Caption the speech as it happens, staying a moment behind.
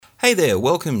Hey there,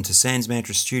 welcome to Sans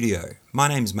Mantra Studio. My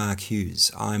name's Mark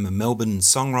Hughes. I'm a Melbourne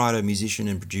songwriter, musician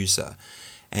and producer,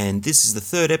 and this is the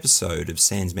third episode of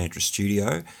Sans Mantra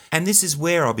Studio, and this is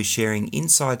where I'll be sharing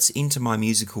insights into my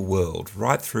musical world,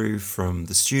 right through from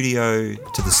the studio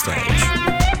to the stage.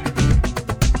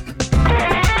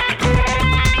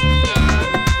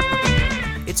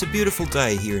 It's a beautiful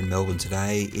day here in Melbourne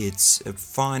today. It's a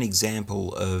fine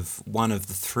example of one of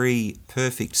the three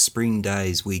perfect spring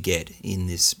days we get in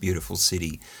this beautiful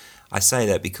city. I say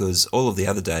that because all of the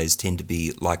other days tend to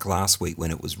be like last week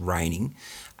when it was raining,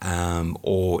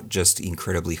 or just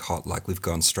incredibly hot, like we've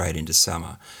gone straight into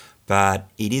summer. But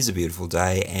it is a beautiful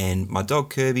day, and my dog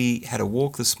Kirby had a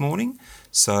walk this morning,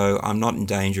 so I'm not in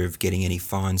danger of getting any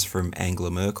fines from Angela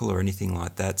Merkel or anything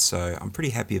like that, so I'm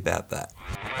pretty happy about that.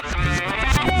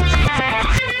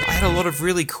 I had a lot of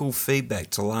really cool feedback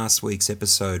to last week's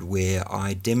episode where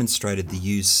I demonstrated the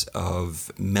use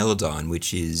of Melodyne,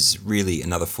 which is really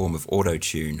another form of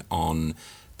auto-tune, on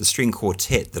the string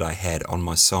quartet that I had on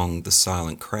my song The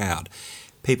Silent Crowd.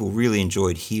 People really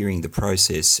enjoyed hearing the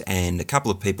process, and a couple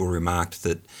of people remarked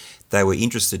that they were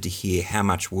interested to hear how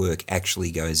much work actually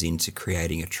goes into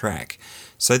creating a track.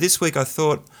 So this week I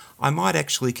thought I might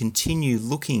actually continue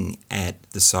looking at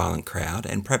The Silent Crowd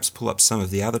and perhaps pull up some of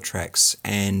the other tracks,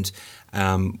 and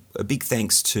a big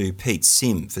thanks to Pete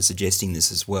Sim for suggesting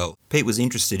this as well. Pete was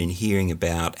interested in hearing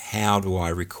about how do I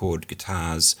record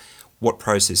guitars, what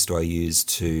process do I use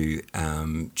to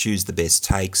choose the best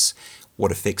takes,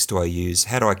 what effects do I use,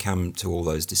 how do I come to all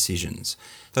those decisions.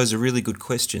 Those are really good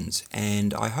questions,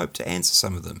 and I hope to answer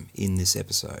some of them in this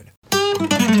episode.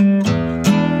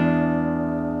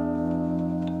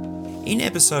 In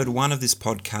episode 1 of this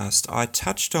podcast, I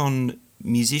touched on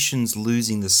musicians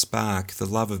losing the spark, the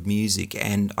love of music,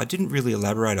 and I didn't really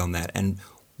elaborate on that. And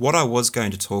what I was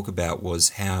going to talk about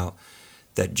was how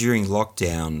that during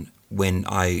lockdown, when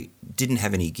I didn't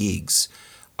have any gigs,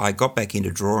 I got back into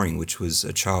drawing, which was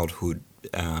a childhood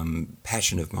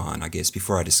passion of mine, I guess,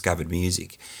 before I discovered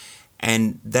music.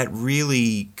 And that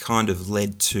really kind of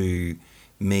led to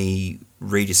me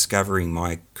rediscovering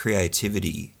my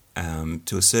creativity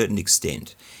to a certain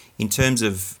extent, in terms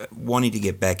of wanting to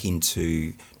get back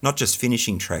into not just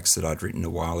finishing tracks that I'd written a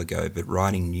while ago, but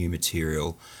writing new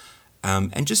material,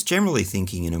 and just generally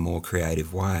thinking in a more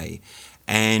creative way.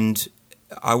 And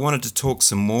I wanted to talk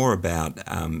some more about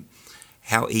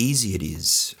how easy it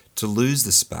is to lose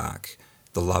the spark,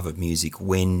 the love of music,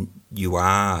 when you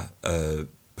are a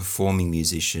performing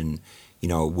musician, you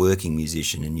know, a working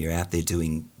musician, and you're out there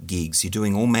doing gigs. You're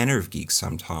doing all manner of gigs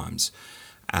sometimes.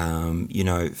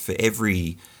 For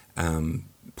every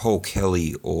Paul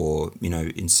Kelly or,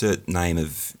 insert name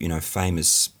of,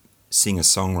 famous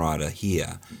singer-songwriter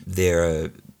here, there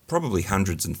are probably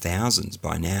hundreds and thousands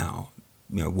by now,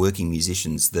 working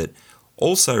musicians that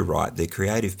also write. They're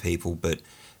creative people, but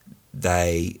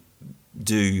they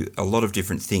do a lot of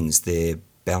different things. They're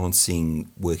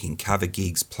balancing working cover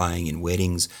gigs, playing in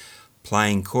weddings,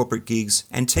 playing corporate gigs,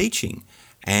 and teaching.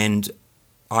 And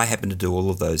I happen to do all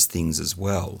of those things as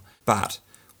well. But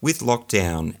with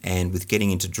lockdown and with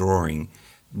getting into drawing,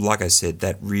 like I said,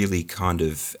 that really kind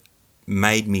of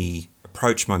made me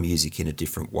approach my music in a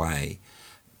different way.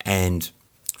 And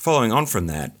following on from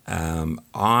that,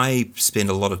 I spend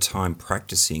a lot of time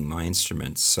practicing my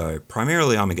instruments. So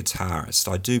primarily I'm a guitarist.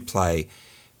 I do play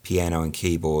piano and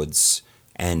keyboards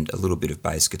and a little bit of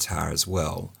bass guitar as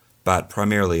well. But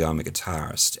primarily I'm a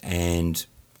guitarist, and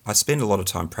I spend a lot of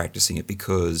time practicing it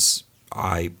because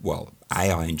A,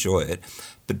 I enjoy it,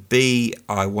 but B,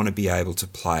 I want to be able to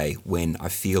play when I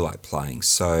feel like playing.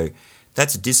 So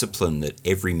that's a discipline that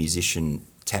every musician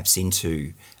taps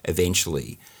into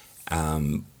eventually.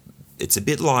 It's a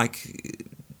bit like,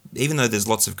 even though there's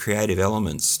lots of creative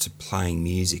elements to playing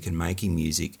music and making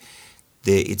music,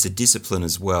 it's a discipline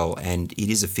as well, and it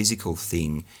is a physical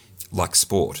thing like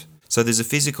sport. So there's a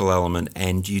physical element,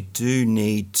 and you do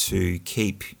need to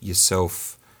keep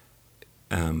yourself...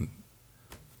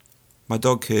 My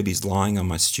dog Kirby's lying on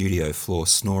my studio floor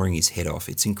snoring his head off.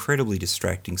 It's incredibly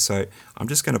distracting, so I'm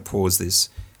just going to pause this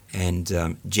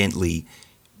and gently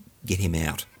get him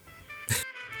out.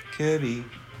 Kirby,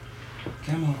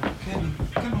 come on, Kirby,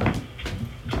 come on.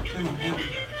 Come on, out.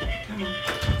 Come on.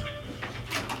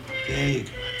 There you go.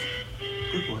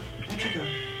 Good boy. Out you go.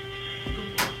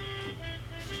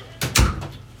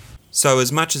 So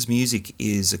as much as music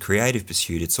is a creative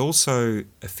pursuit, it's also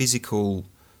a physical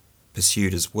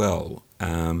pursuit as well.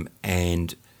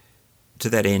 And to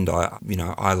that end,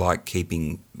 I like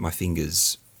keeping my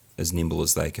fingers as nimble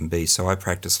as they can be. So I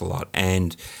practice a lot.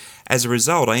 And as a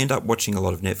result, I end up watching a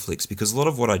lot of Netflix because a lot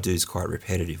of what I do is quite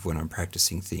repetitive when I'm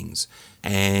practicing things.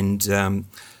 And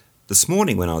this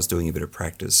morning when I was doing a bit of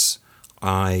practice,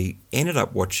 I ended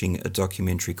up watching a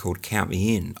documentary called Count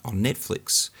Me In on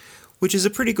Netflix, which is a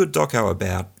pretty good doco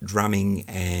about drumming,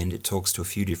 and it talks to a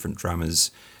few different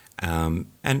drummers. And,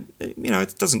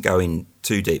 it doesn't go in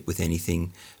too deep with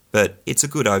anything, but it's a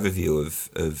good overview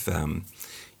of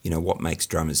what makes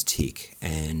drummers tick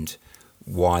and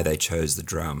why they chose the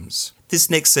drums. This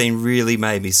next scene really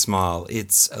made me smile.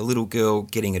 It's a little girl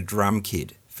getting a drum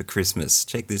kit for Christmas.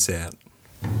 Check this out.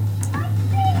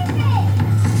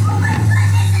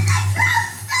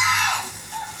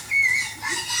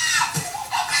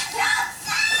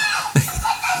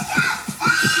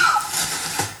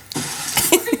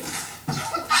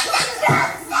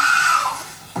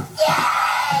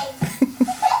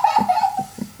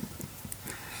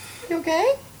 You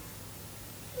okay?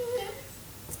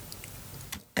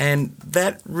 And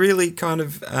that really kind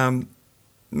of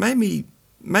made me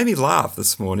laugh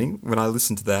this morning when I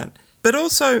listened to that, but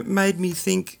also made me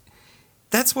think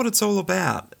that's what it's all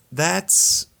about.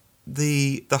 That's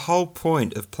the whole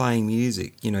point of playing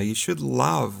music. You should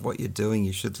love what you're doing.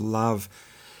 You should love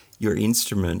your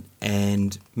instrument.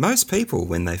 And most people,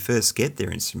 when they first get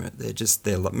their instrument,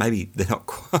 maybe they're not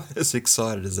quite as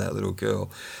excited as that little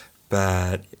girl,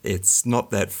 but it's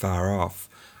not that far off.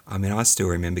 I mean, I still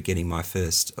remember getting my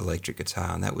first electric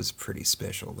guitar, and that was pretty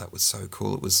special. That was so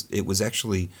cool.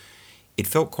 It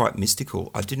felt quite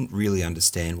mystical. I didn't really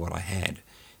understand what I had.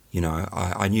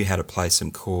 I knew how to play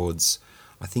some chords.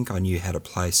 I think I knew how to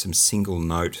play some single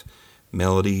note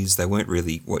melodies. They weren't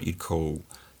really what you'd call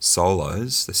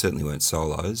solos. They certainly weren't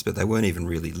solos, but they weren't even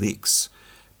really licks.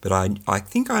 But I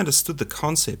think I understood the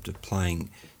concept of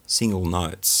playing single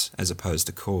notes as opposed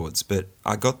to chords. But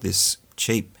I got this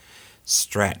cheap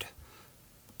Strat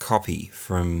copy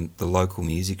from the local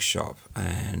music shop,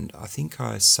 and I think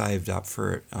I saved up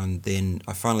for it, and then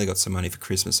I finally got some money for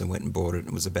Christmas and went and bought it.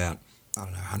 It was about,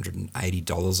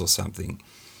 $180 or something,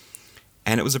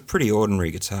 and it was a pretty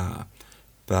ordinary guitar,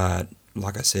 but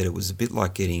like I said, it was a bit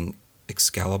like getting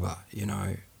Excalibur,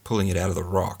 pulling it out of the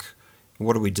rock.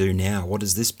 What do we do now? What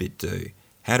does this bit do?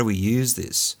 How do we use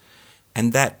this?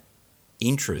 And that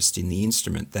interest in the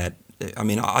instrument,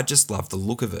 I just love the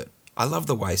look of it. I love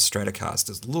the way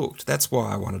Stratocasters looked. That's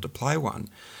why I wanted to play one.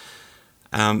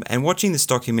 And watching this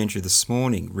documentary this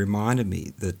morning reminded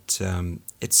me that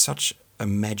it's such a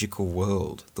magical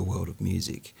world, the world of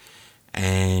music.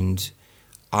 And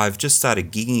I've just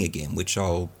started gigging again, which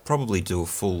I'll probably do a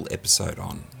full episode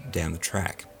on down the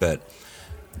track. But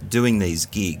doing these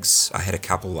gigs, I had a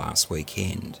couple last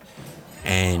weekend,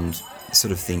 and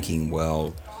sort of thinking,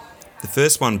 well, the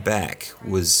first one back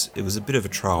was a bit of a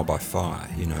trial by fire.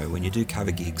 When you do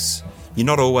cover gigs, you're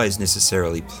not always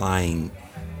necessarily playing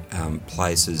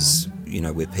places,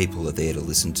 where people are there to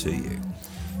listen to you.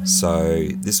 So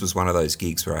this was one of those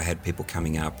gigs where I had people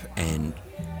coming up and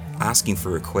asking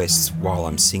for requests while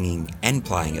I'm singing and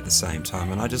playing at the same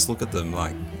time. And I just look at them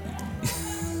like,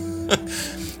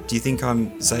 do you think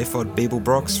I'm Zaphod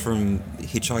Beeblebrox from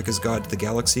Hitchhiker's Guide to the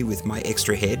Galaxy with my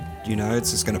extra head?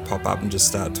 It's just going to pop up and just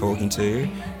start talking to you?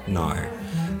 No.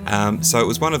 So it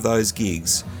was one of those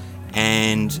gigs,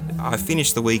 and I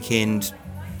finished the weekend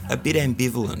a bit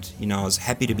ambivalent. I was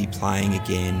happy to be playing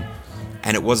again,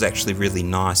 and it was actually really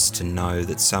nice to know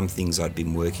that some things I'd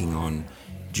been working on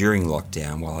during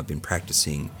lockdown while I've been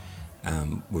practicing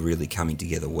were really coming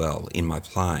together well in my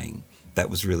playing. That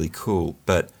was really cool.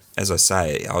 But as I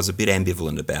say, I was a bit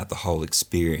ambivalent about the whole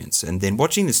experience. And then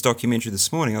watching this documentary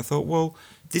this morning, I thought, well,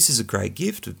 this is a great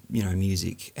gift of,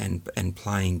 music and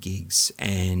playing gigs,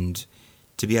 and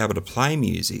to be able to play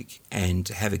music and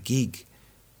to have a gig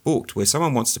booked where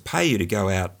someone wants to pay you to go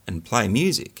out and play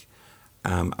music.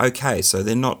 Okay, so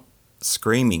they're not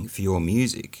screaming for your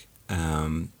music.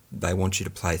 They want you to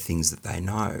play things that they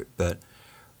know, but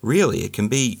really, it can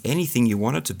be anything you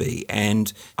want it to be,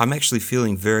 and I'm actually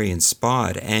feeling very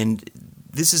inspired. And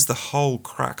this is the whole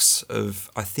crux of,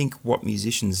 I think, what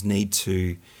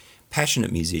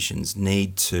passionate musicians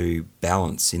need to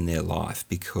balance in their life,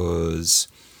 because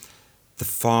the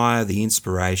fire, the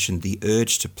inspiration, the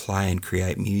urge to play and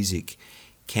create music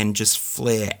can just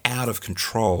flare out of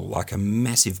control like a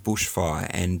massive bushfire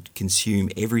and consume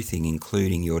everything,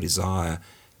 including your desire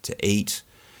to eat,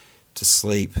 to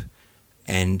sleep.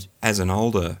 And as an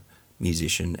older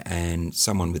musician and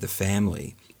someone with a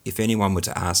family, if anyone were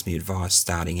to ask me advice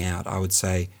starting out, I would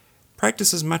say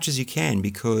practice as much as you can,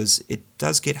 because it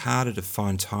does get harder to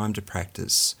find time to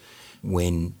practice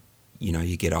when,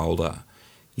 you get older.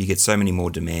 You get so many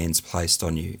more demands placed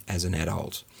on you as an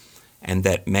adult. And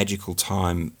that magical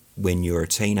time when you're a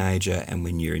teenager and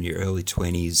when you're in your early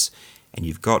 20s and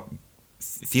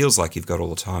feels like you've got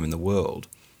all the time in the world,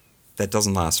 that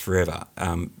doesn't last forever.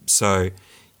 So,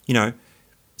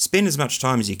 spend as much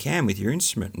time as you can with your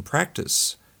instrument and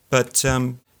practice. But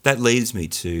that leads me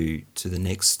to the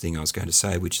next thing I was going to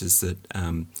say, which is that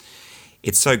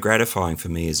it's so gratifying for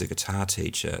me as a guitar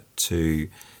teacher to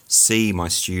see my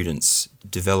students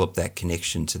develop that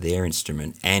connection to their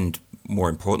instrument and, more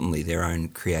importantly, their own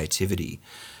creativity.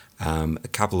 A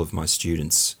couple of my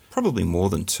students, probably more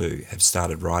than two, have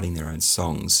started writing their own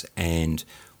songs and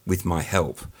with my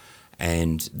help.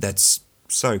 And that's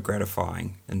so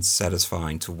gratifying and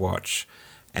satisfying to watch.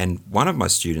 And one of my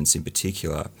students in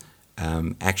particular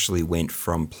actually went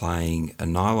from playing a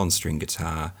nylon string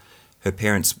guitar. Her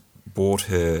parents bought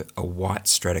her a white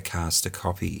Stratocaster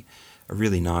copy, a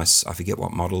really nice, I forget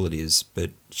what model it is,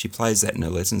 but she plays that in her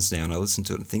lessons now, and I listen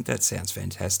to it and think that sounds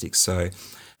fantastic. So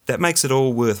that makes it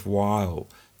all worthwhile.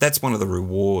 That's one of the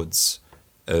rewards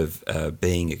of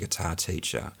being a guitar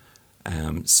teacher,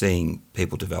 seeing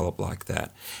people develop like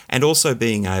that. And also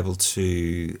being able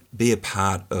to be a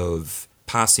part of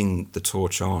passing the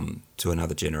torch on to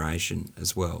another generation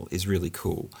as well is really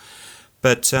cool.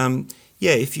 But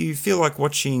if you feel like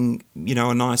watching,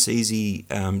 a nice, easy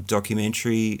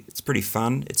documentary, it's pretty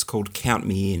fun. It's called Count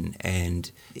Me In,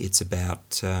 and it's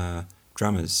about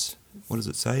drummers. What does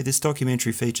it say? This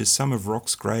documentary features some of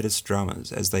rock's greatest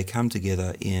drummers as they come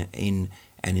together in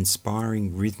an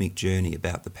inspiring rhythmic journey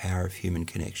about the power of human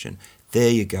connection.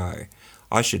 There you go.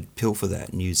 I should pilfer that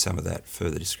and use some of that for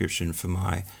the description for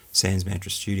my Sans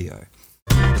Mantra studio.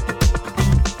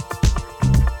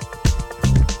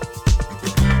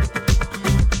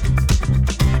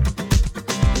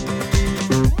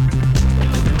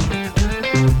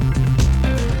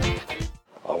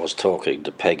 I was talking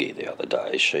to Peggy the other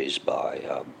day. She's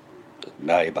my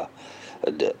neighbour,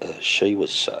 and she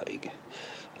was saying,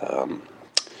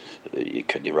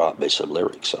 can you write me some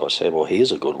lyrics? So I said, well,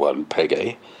 here's a good one,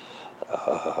 Peggy.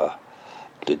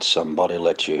 Did somebody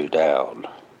let you down?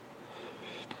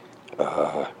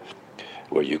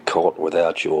 Were you caught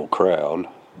without your crown?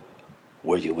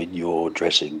 Were you in your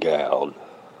dressing gown?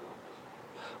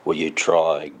 Were you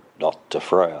trying not to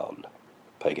frown,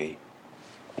 Peggy?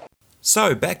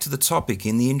 So, back to the topic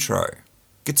in the intro.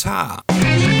 Guitar.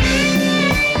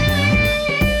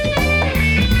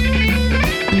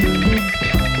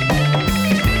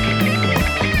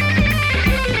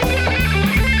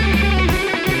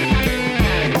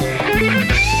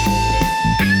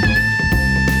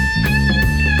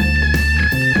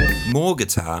 More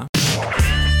guitar.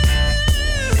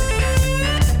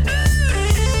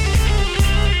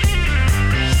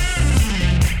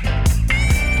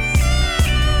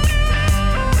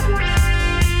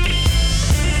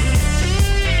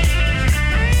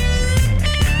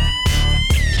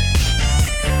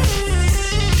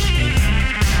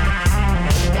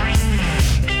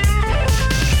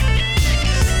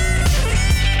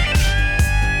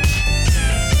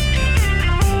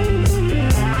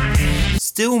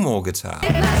 Still more guitar.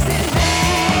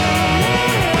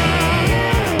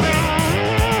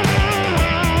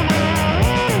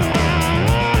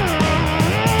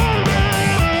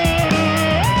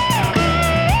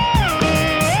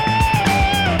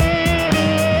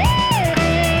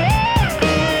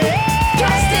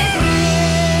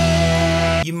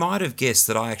 You might have guessed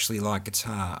that I actually like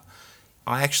guitar.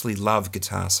 I actually love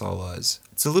guitar solos.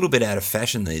 It's a little bit out of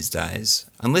fashion these days,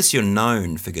 unless you're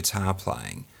known for guitar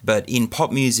playing. But in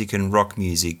pop music and rock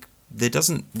music, there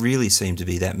doesn't really seem to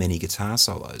be that many guitar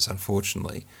solos,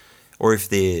 unfortunately. Or if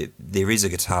there is a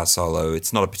guitar solo,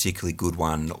 it's not a particularly good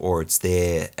one, or it's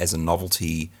there as a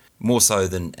novelty, more so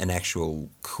than an actual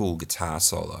cool guitar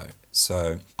solo.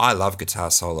 So I love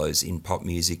guitar solos in pop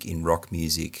music, in rock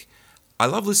music. I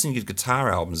love listening to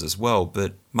guitar albums as well,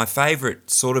 but my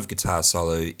favourite sort of guitar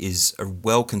solo is a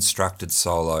well-constructed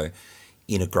solo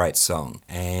in a great song.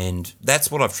 And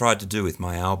that's what I've tried to do with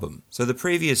my album. So the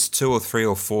previous 2 or 3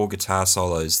 or 4 guitar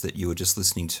solos that you were just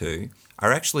listening to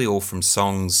are actually all from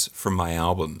songs from my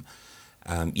album,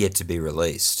 yet to be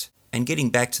released. And getting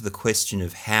back to the question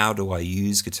of how do I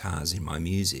use guitars in my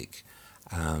music,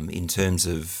 in terms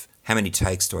of how many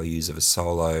takes do I use of a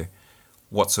solo,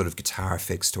 what sort of guitar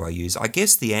effects do I use? I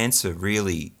guess the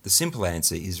simple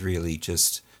answer is really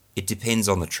just, it depends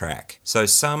on the track. So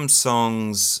some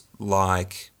songs,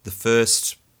 like the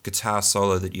first guitar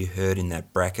solo that you heard in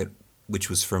that bracket, which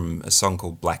was from a song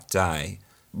called Black Day,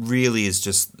 really is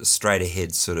just a straight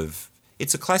ahead sort of,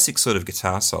 it's a classic sort of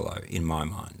guitar solo in my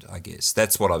mind, I guess.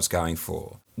 That's what I was going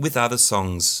for. With other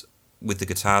songs, with the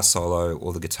guitar solo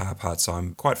or the guitar parts,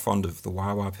 I'm quite fond of the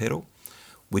wah-wah pedal,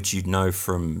 which you'd know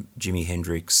from Jimi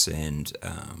Hendrix and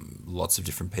lots of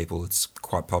different people. It's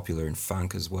quite popular in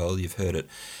funk as well. You've heard it.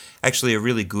 Actually, a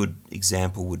really good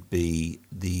example would be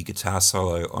the guitar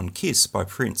solo on Kiss by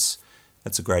Prince.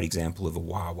 That's a great example of a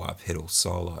wah-wah pedal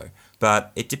solo.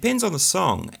 But it depends on the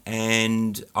song,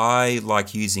 and I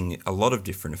like using a lot of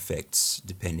different effects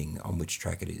depending on which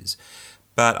track it is.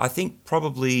 But I think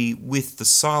probably with the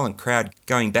Silent Crowd,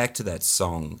 going back to that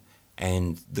song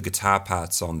and the guitar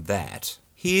parts on that,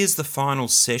 here's the final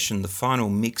session, the final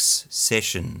mix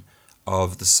session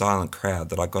of the Silent Crowd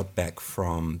that I got back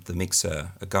from the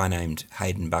mixer, a guy named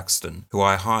Hayden Buxton, who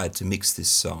I hired to mix this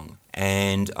song.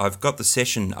 And I've got the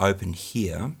session open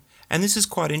here. And this is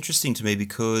quite interesting to me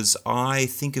because I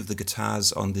think of the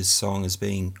guitars on this song as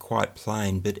being quite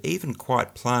plain, but even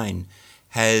quite plain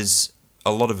has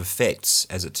a lot of effects,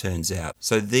 as it turns out.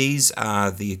 So these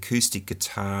are the acoustic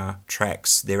guitar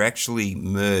tracks. They're actually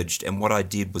merged, and what I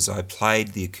did was I played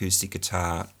the acoustic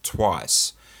guitar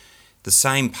twice, the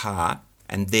same part,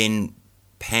 and then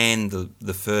pan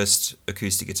the first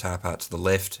acoustic guitar part to the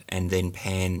left, and then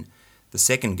pan the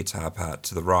second guitar part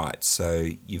to the right. So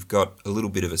you've got a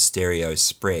little bit of a stereo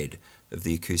spread of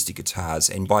the acoustic guitars,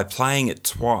 and by playing it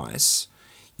twice,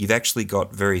 you've actually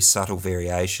got very subtle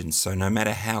variations. So no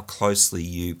matter how closely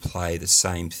you play the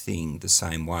same thing the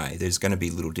same way, there's going to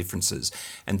be little differences.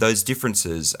 And those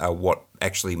differences are what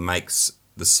actually makes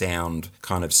the sound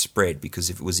kind of spread,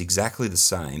 because if it was exactly the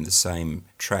same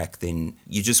track, then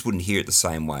you just wouldn't hear it the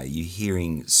same way. You're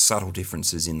hearing subtle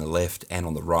differences in the left and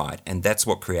on the right, and that's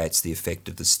what creates the effect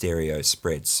of the stereo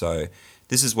spread. So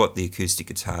this is what the acoustic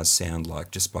guitars sound like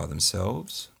just by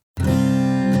themselves.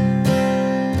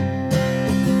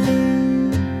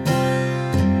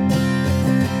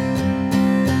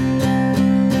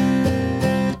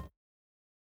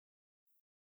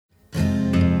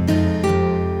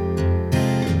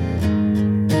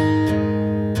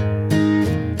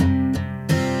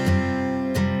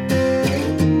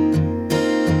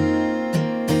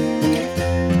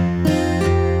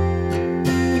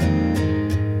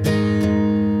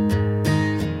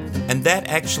 That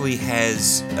actually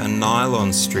has a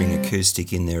nylon string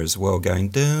acoustic in there as well, going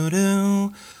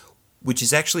doo-doo, which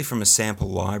is actually from a sample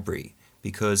library,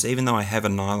 because even though I have a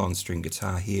nylon string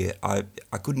guitar here, I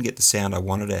couldn't get the sound I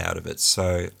wanted out of it.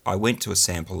 So I went to a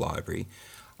sample library,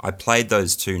 I played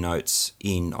those two notes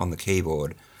in on the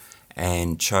keyboard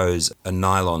and chose a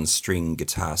nylon string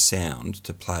guitar sound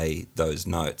to play those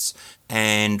notes.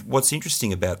 And what's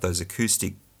interesting about those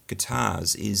acoustic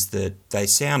guitars is that they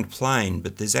sound plain,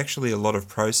 but there's actually a lot of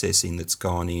processing that's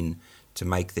gone in to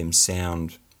make them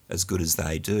sound as good as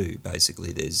they do.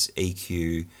 Basically, there's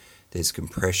EQ, there's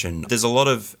compression, there's a lot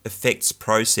of effects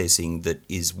processing that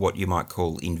is what you might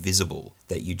call invisible,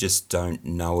 that you just don't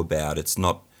know about. It's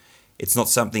not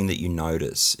something that you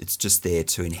notice. It's just there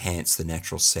to enhance the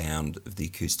natural sound of the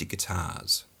acoustic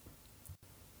guitars.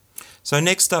 So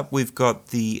next up we've got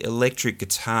the electric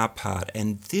guitar part,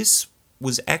 and this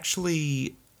was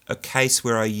actually a case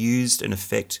where I used an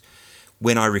effect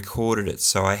when I recorded it.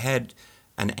 So I had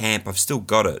an amp, I've still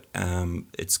got it,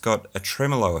 it's got a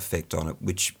tremolo effect on it,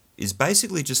 which is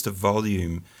basically just a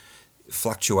volume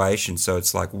fluctuation. So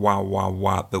it's like wah, wah,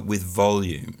 wah, but with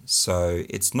volume. So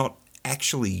it's not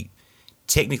actually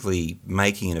technically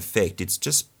making an effect, it's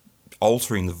just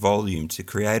altering the volume to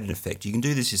create an effect. You can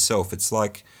do this yourself. It's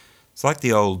like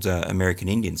the old American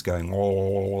Indians going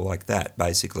oh, like that,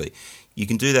 basically. You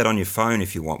can do that on your phone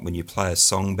if you want when you play a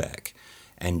song back,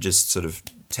 and just sort of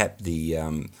tap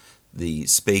the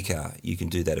speaker. You can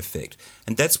do that effect,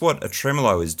 and that's what a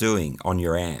tremolo is doing on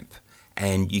your amp.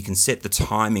 And you can set the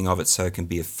timing of it so it can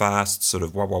be a fast sort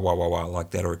of wah wah wah wah wah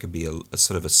like that, or it could be a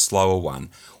sort of a slower one.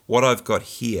 What I've got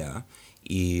here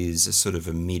is a sort of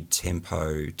a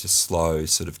mid-tempo to slow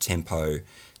sort of tempo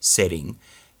setting,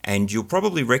 and you'll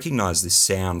probably recognise this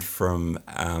sound from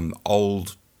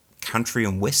old country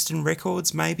and western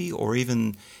records maybe, or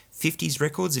even 50s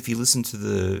records if you listen to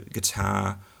the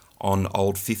guitar on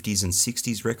old 50s and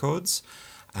 60s records.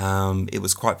 It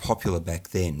was quite popular back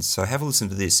then, so have a listen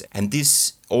to this. And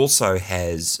this also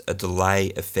has a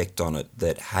delay effect on it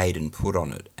that Hayden put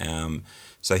on it.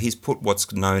 So he's put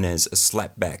what's known as a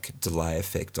slapback delay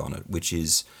effect on it, which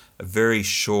is a very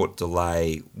short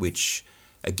delay, which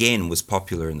again was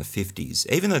popular in the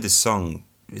 50s. Even though this song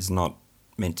is not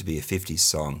meant to be a 50s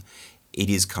song, it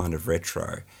is kind of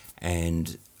retro,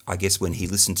 and I guess when he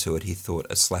listened to it he thought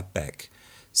a slapback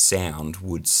sound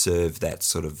would serve that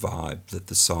sort of vibe that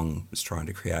the song was trying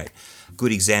to create. A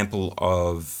good example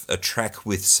of a track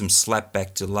with some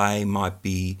slapback delay might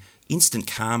be Instant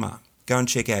Karma. go and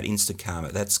check out Instant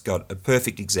Karma. That's got a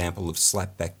perfect example of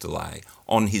slapback delay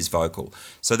on his vocal.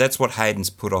 So that's what Hayden's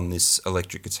put on this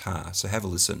electric guitar. So have a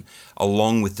listen,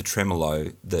 along with the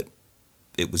tremolo that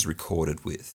it was recorded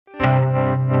with.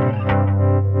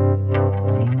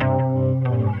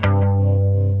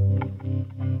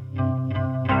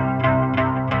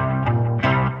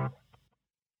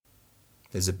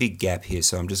 There's a big gap here,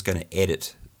 so I'm just going to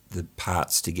edit the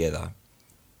parts together.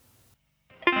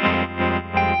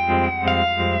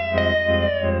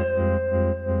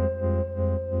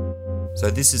 So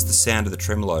this is the sound of the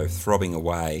tremolo throbbing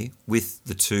away with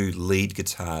the two lead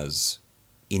guitars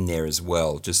in there as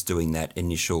well, just doing that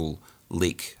initial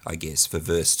lick, I guess, for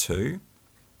verse 2.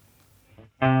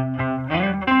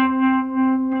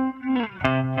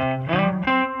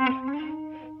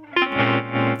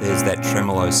 There's that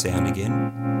tremolo sound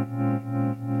again.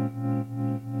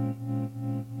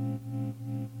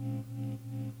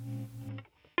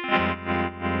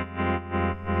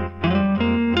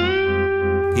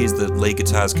 Here's the lead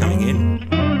guitars coming in.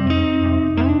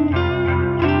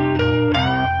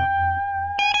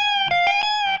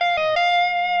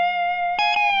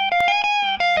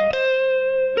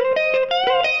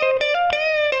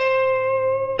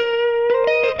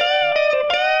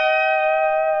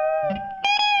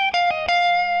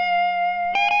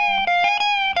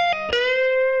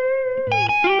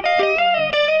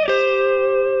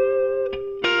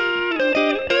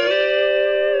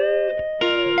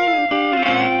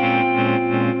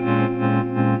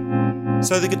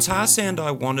 So the guitar sound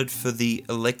I wanted for the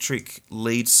electric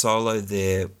lead solo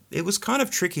there, it was kind of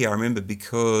tricky, I remember,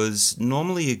 because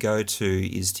normally your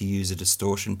go-to is to use a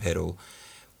distortion pedal,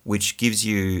 which gives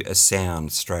you a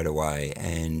sound straight away,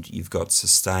 and you've got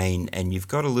sustain, and you've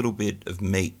got a little bit of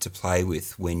meat to play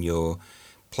with when you're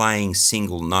playing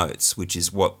single notes, which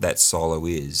is what that solo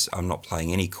is. I'm not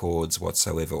playing any chords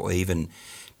whatsoever, or even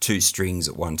two strings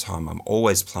at one time. I'm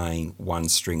always playing one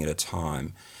string at a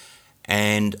time.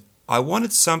 And I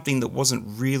wanted something that wasn't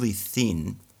really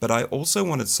thin, but I also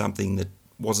wanted something that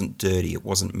wasn't dirty, it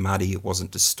wasn't muddy, it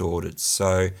wasn't distorted.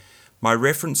 So my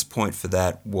reference point for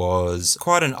that was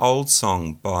quite an old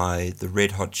song by the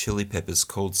Red Hot Chili Peppers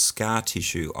called Scar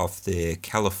Tissue off their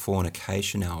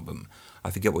Californication album. I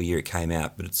forget what year it came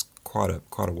out, but it's quite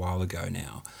a while ago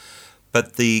now.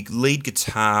 But the lead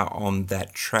guitar on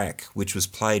that track, which was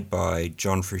played by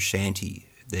John Frusciante,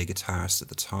 their guitarist at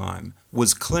the time,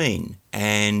 was clean,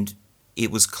 and it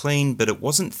was clean, but it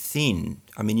wasn't thin.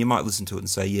 I mean, you might listen to it and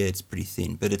say, yeah, it's pretty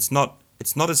thin, but it's not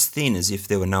as thin as if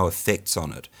there were no effects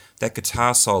on it. That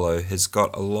guitar solo has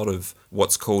got a lot of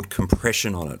what's called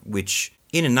compression on it, which,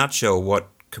 in a nutshell, what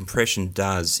compression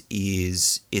does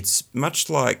is it's much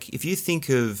like if you think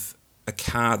of a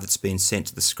car that's been sent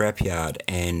to the scrapyard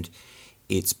and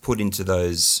it's put into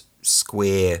those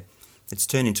square, it's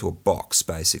turned into a box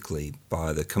basically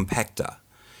by the compactor.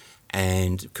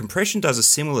 And compression does a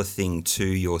similar thing to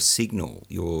your signal,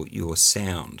 your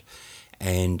sound.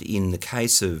 And in the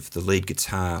case of the lead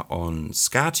guitar on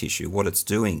Scar Tissue, what it's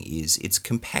doing is it's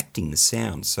compacting the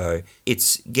sound. So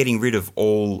it's getting rid of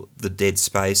all the dead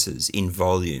spaces in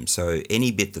volume. So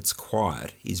any bit that's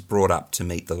quiet is brought up to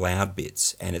meet the loud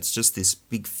bits. And it's just this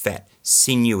big fat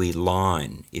sinewy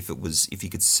line, if you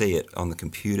could see it on the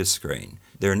computer screen.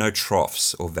 There are no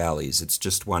troughs or valleys. It's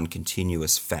just one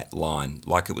continuous fat line,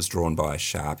 like it was drawn by a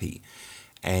Sharpie.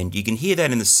 And you can hear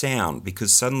that in the sound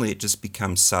because suddenly it just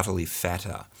becomes subtly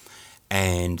fatter.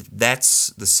 And that's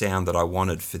the sound that I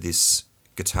wanted for this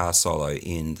guitar solo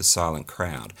in The Silent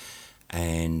Crowd.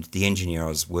 And the engineer I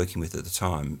was working with at the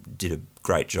time did a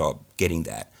great job getting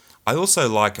that. I also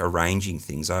like arranging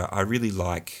things. I really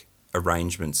like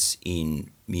arrangements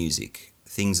in music,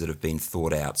 things that have been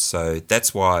thought out. So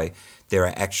that's why there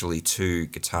are actually two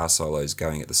guitar solos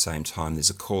going at the same time. There's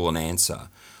a call and answer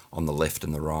on the left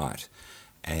and the right.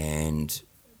 And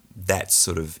that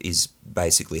sort of is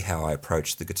basically how I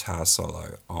approach the guitar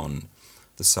solo on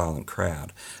The Silent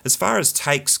Crowd. As far as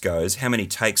takes goes, how many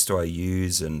takes do I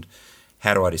use and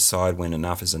how do I decide when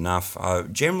enough is enough?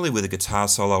 Generally with a guitar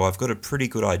solo, I've got a pretty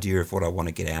good idea of what I want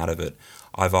to get out of it.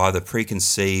 I've either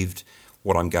preconceived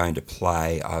what I'm going to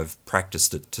play, I've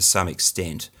practiced it to some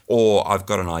extent, or I've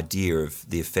got an idea of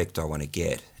the effect I want to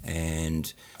get.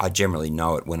 And I generally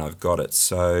know it when I've got it.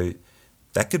 So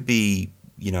that could be,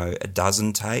 a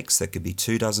dozen takes, that could be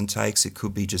 24 takes, it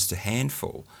could be just a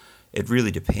handful. It really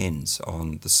depends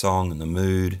on the song and the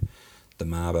mood, the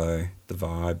mabo, the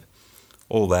vibe,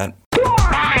 all that.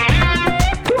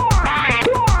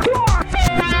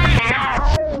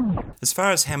 As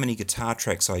far as how many guitar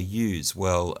tracks I use,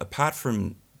 well, apart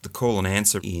from the call and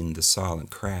answer in The Silent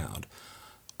Crowd,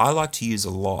 I like to use a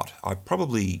lot. I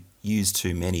probably use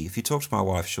too many. If you talk to my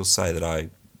wife, she'll say that I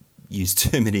use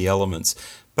too many elements.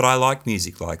 But I like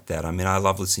music like that. I mean, I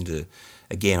love listening to,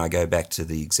 again, I go back to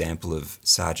the example of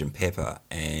Sgt. Pepper,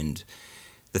 and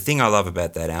the thing I love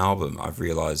about that album, I've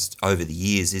realised over the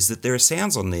years, is that there are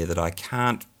sounds on there that I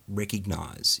can't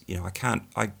recognise.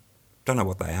 I don't know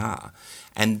what they are.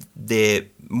 And they're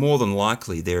more than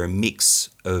likely, they're a mix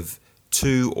of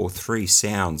 2 or 3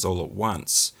 sounds all at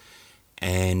once.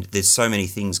 And there's so many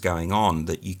things going on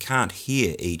that you can't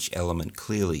hear each element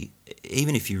clearly,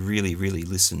 even if you really, really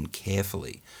listen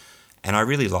carefully. And I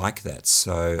really like that.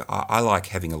 So I like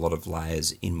having a lot of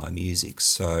layers in my music.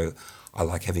 So I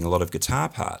like having a lot of guitar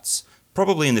parts.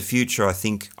 Probably in the future, I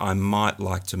think I might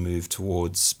like to move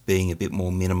towards being a bit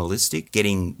more minimalistic,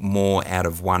 getting more out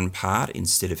of one part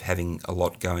instead of having a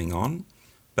lot going on.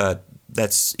 But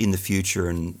that's in the future,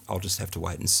 and I'll just have to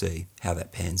wait and see how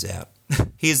that pans out.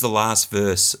 Here's the last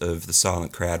verse of The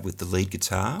Silent Crowd with the lead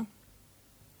guitar.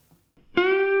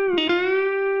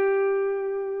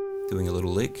 Doing a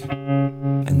little lick.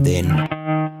 And then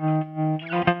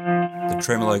the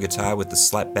tremolo guitar with the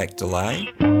slapback delay.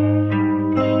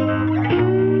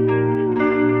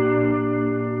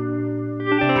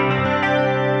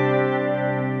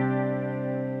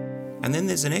 And then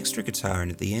there's an extra guitar in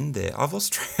at the end there. I've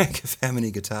lost track of how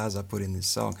many guitars I put in this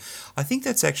song. I think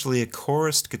that's actually a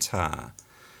chorused guitar.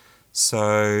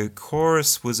 So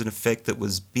chorus was an effect that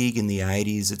was big in the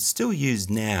 80s. It's still used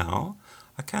now.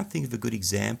 I can't think of a good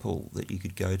example that you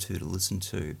could go to listen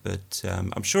to, but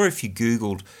I'm sure if you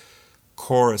Googled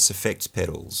chorus effects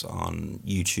pedals on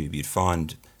YouTube, you'd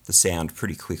find the sound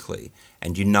pretty quickly,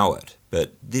 and you know it.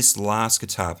 But this last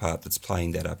guitar part that's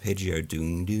playing that arpeggio,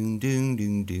 doong, doong, doong,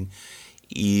 doong, doong,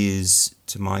 is,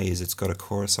 to my ears, it's got a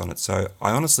chorus on it. So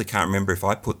I honestly can't remember if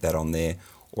I put that on there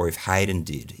or if Hayden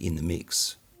did in the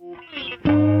mix.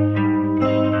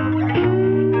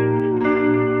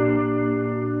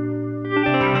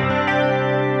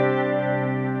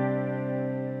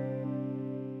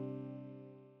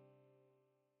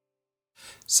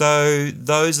 So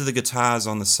those are the guitars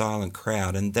on The Silent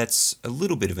Crowd, and that's a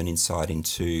little bit of an insight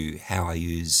into how I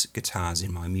use guitars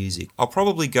in my music. I'll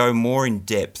probably go more in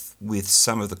depth with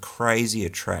some of the crazier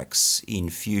tracks in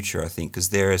future, I think, because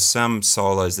there are some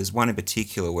solos. There's one in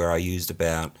particular where I used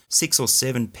about 6 or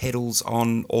 7 pedals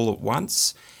on all at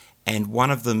once, and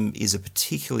one of them is a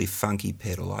particularly funky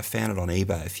pedal. I found it on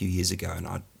eBay a few years ago, and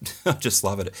I just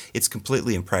love it. It's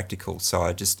completely impractical, so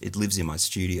it lives in my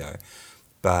studio.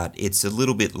 But it's a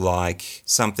little bit like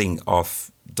something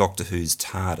off Doctor Who's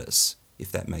TARDIS,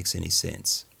 if that makes any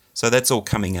sense. So that's all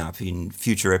coming up in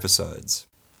future episodes.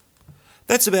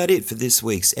 That's about it for this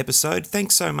week's episode.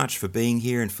 Thanks so much for being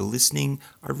here and for listening.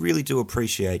 I really do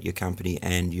appreciate your company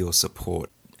and your support.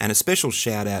 And a special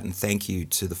shout out and thank you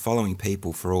to the following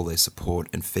people for all their support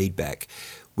and feedback,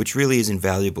 which really is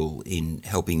invaluable in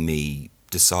helping me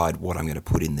decide what I'm going to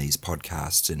put in these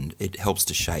podcasts, and it helps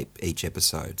to shape each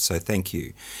episode. So thank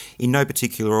you. In no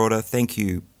particular order, thank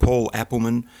you Paul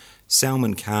Appleman,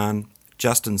 Salman Khan,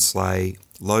 Justin Slay,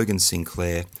 Logan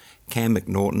Sinclair, Cam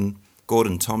McNaughton,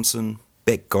 Gordon Thompson,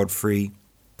 Beck Godfrey,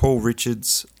 Paul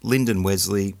Richards, Lyndon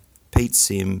Wesley, Pete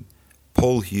Sim,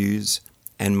 Paul Hughes,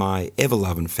 and my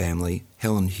ever-loving family,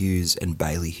 Helen Hughes and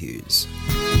Bailey Hughes.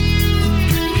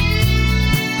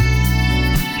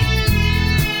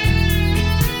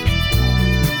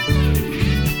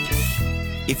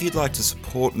 If you'd like to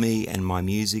support me and my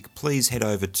music, please head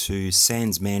over to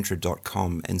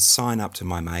sansmantra.com and sign up to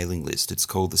my mailing list. It's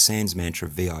called the Sans Mantra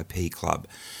VIP Club,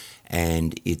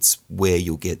 and it's where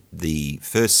you'll get the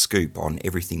first scoop on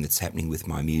everything that's happening with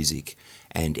my music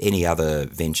and any other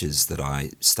ventures that I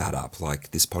start up,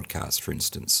 like this podcast, for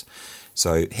instance.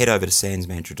 So head over to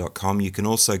sansmantra.com. You can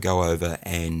also go over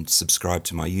and subscribe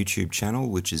to my YouTube channel,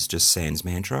 which is just Sans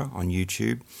Mantra on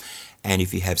YouTube. And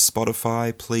if you have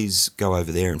Spotify, please go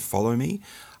over there and follow me.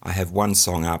 I have one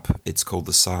song up. It's called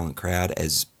The Silent Crowd,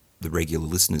 as the regular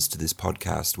listeners to this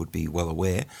podcast would be well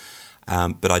aware.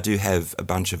 But I do have a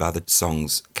bunch of other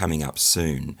songs coming up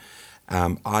soon.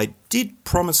 I did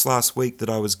promise last week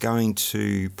that I was going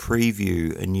to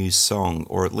preview a new song,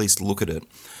 or at least look at it.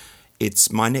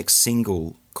 It's my next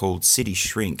single called City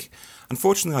Shrink.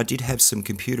 Unfortunately, I did have some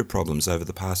computer problems over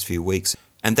the past few weeks,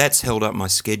 and that's held up my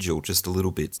schedule just a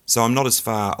little bit. So I'm not as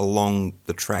far along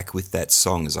the track with that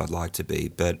song as I'd like to be,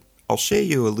 but I'll share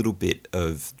you a little bit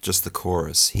of just the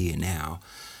chorus here now.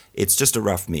 It's just a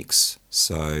rough mix,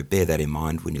 so bear that in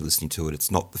mind when you're listening to it.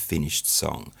 It's not the finished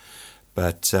song.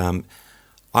 But I'm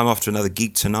off to another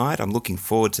gig tonight. I'm looking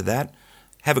forward to that.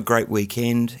 Have a great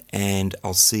weekend, and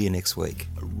I'll see you next week.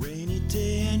 A rainy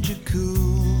day and you're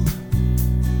cool.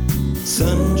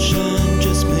 Sunshine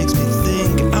just makes me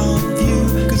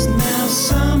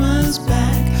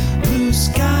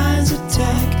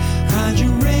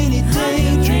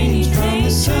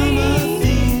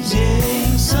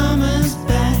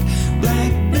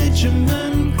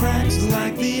bitumen cracks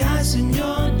like the ice in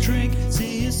your drink.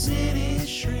 See you sitting